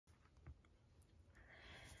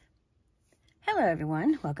Hello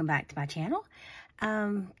everyone, welcome back to my channel.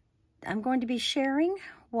 I'm going to be sharing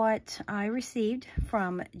what I received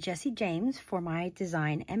from Jesse James for my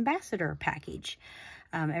Design Ambassador package.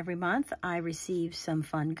 Every month I receive some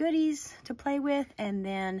fun goodies to play with, and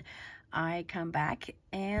then I come back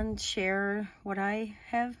and share what I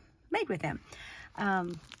have made with them.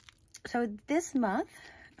 So this month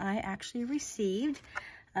I actually received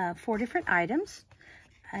 4 different items,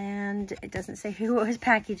 and it doesn't say who it was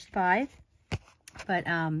packaged by. But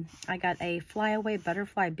I got a flyaway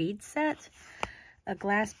butterfly bead set, a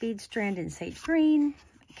glass bead strand in sage green,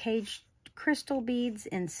 caged crystal beads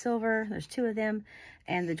in silver, there's 2 of them,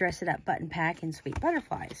 and the Dress It Up button pack in sweet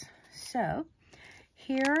butterflies. So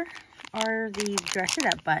here are the Dress It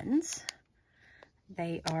Up buttons.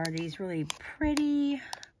 They are these really pretty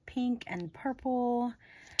pink and purple.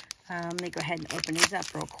 Let me go ahead and open these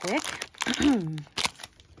up real quick.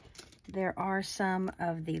 There are some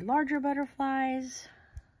of the larger butterflies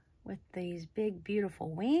with these big, beautiful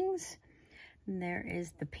wings. And there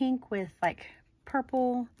is the pink with like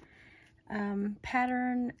purple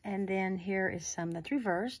pattern. And then here is some that's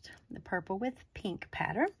reversed, the purple with pink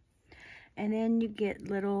pattern. And then you get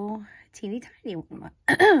little teeny tiny,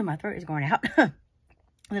 my throat is going out,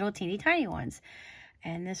 little teeny tiny ones.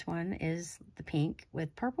 And this one is the pink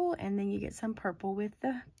with purple, and then you get some purple with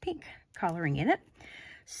the pink coloring in it.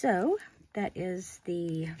 So that is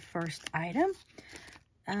the first item.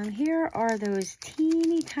 Here are those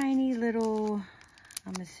teeny tiny little,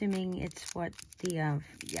 I'm assuming it's what the,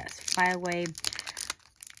 yes, flyaway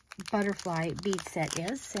butterfly bead set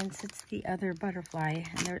is, since it's the other butterfly.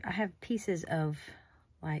 And there, I have pieces of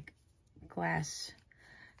like glass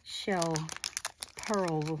shell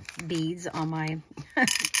pearl beads on my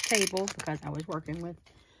table because I was working with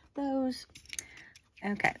those.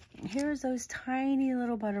 Okay, here's those tiny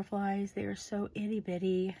little butterflies. They are so itty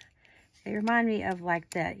bitty. They remind me of like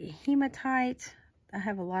the hematite. I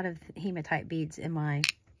have a lot of hematite beads in my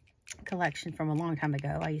collection from a long time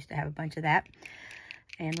ago. I used to have a bunch of that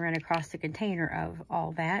and ran across the container of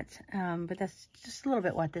all that. But that's just a little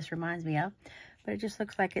bit what this reminds me of. But it just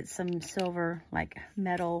looks like it's some silver, like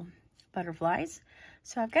metal butterflies.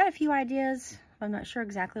 So I've got a few ideas. I'm not sure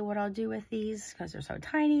exactly what I'll do with these because they're so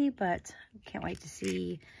tiny, but can't wait to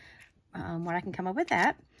see what I can come up with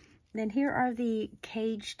that. Then here are the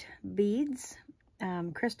caged beads,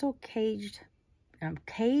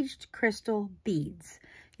 caged crystal beads.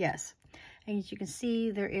 Yes, and as you can see,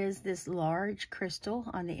 there is this large crystal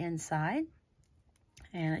on the inside,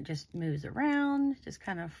 and it just moves around, just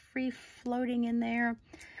kind of free floating in there.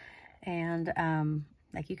 And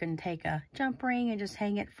like you can take a jump ring and just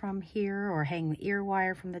hang it from here, or hang the ear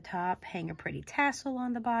wire from the top, hang a pretty tassel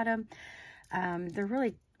on the bottom. They're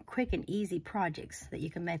really quick and easy projects that you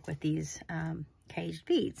can make with these caged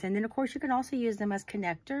beads. And then of course you can also use them as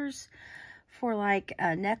connectors for like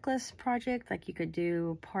a necklace project. Like you could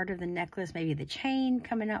do part of the necklace, maybe the chain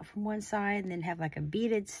coming out from one side, and then have like a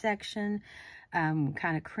beaded section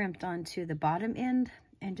kind of crimped onto the bottom end,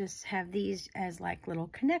 and just have these as like little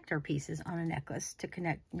connector pieces on a necklace to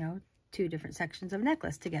connect, you know, 2 different sections of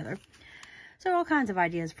necklace together. So all kinds of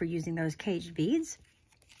ideas for using those caged beads.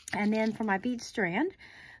 And then for my bead strand,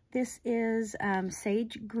 this is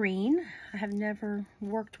sage green. I have never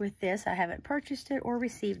worked with this. I haven't purchased it or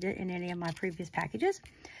received it in any of my previous packages.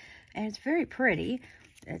 And it's very pretty.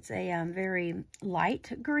 It's a very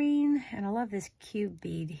light green, and I love this cube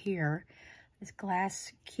bead here. This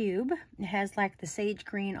glass cube. It has like the sage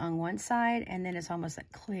green on one side, and then it's almost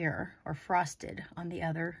like clear or frosted on the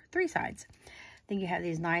other 3 sides. Then you have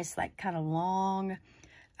these nice, like kind of long,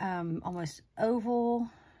 almost oval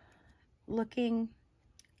looking,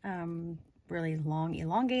 really long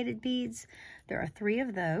elongated beads. There are 3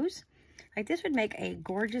 of those. Like this would make a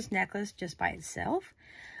gorgeous necklace just by itself.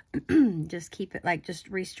 Just keep it, like just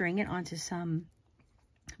restring it onto some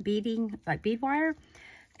beading, like bead wire,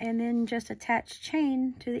 and then just attach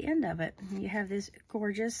chain to the end of it. You have this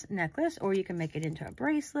gorgeous necklace, or you can make it into a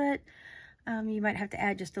bracelet. You might have to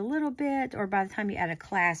add just a little bit, or by the time you add a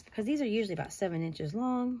clasp, because these are usually about 7 inches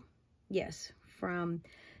long. Yes, from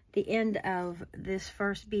the end of this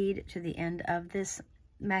first bead to the end of this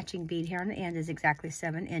matching bead here on the end is exactly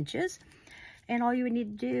 7 inches. And all you would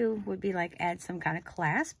need to do would be like add some kind of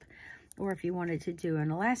clasp, or if you wanted to do an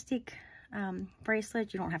elastic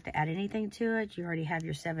bracelet, you don't have to add anything to it. You already have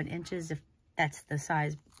your 7 inches if that's the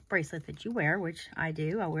size bracelet that you wear, which I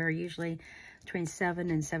do. I wear usually between 7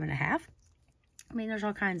 and 7.5. I mean, there's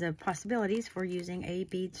all kinds of possibilities for using a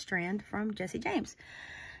bead strand from Jesse James.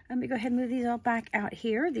 Let me go ahead and move these all back out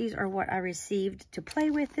here. These are what I received to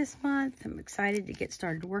play with this month. I'm excited to get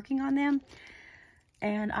started working on them.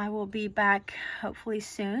 And I will be back hopefully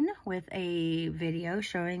soon with a video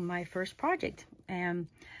showing my first project. And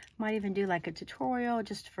might even do like a tutorial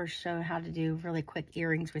just for showing how to do really quick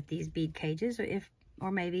earrings with these bead cages.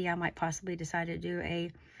 Or maybe I might possibly decide to do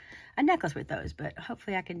a necklace with those. But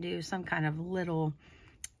hopefully I can do some kind of little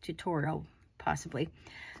tutorial possibly.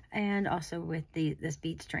 And also with this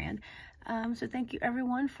bead strand. So thank you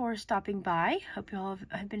everyone for stopping by. Hope you all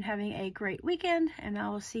have been having a great weekend, and I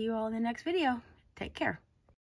will see you all in the next video. Take care.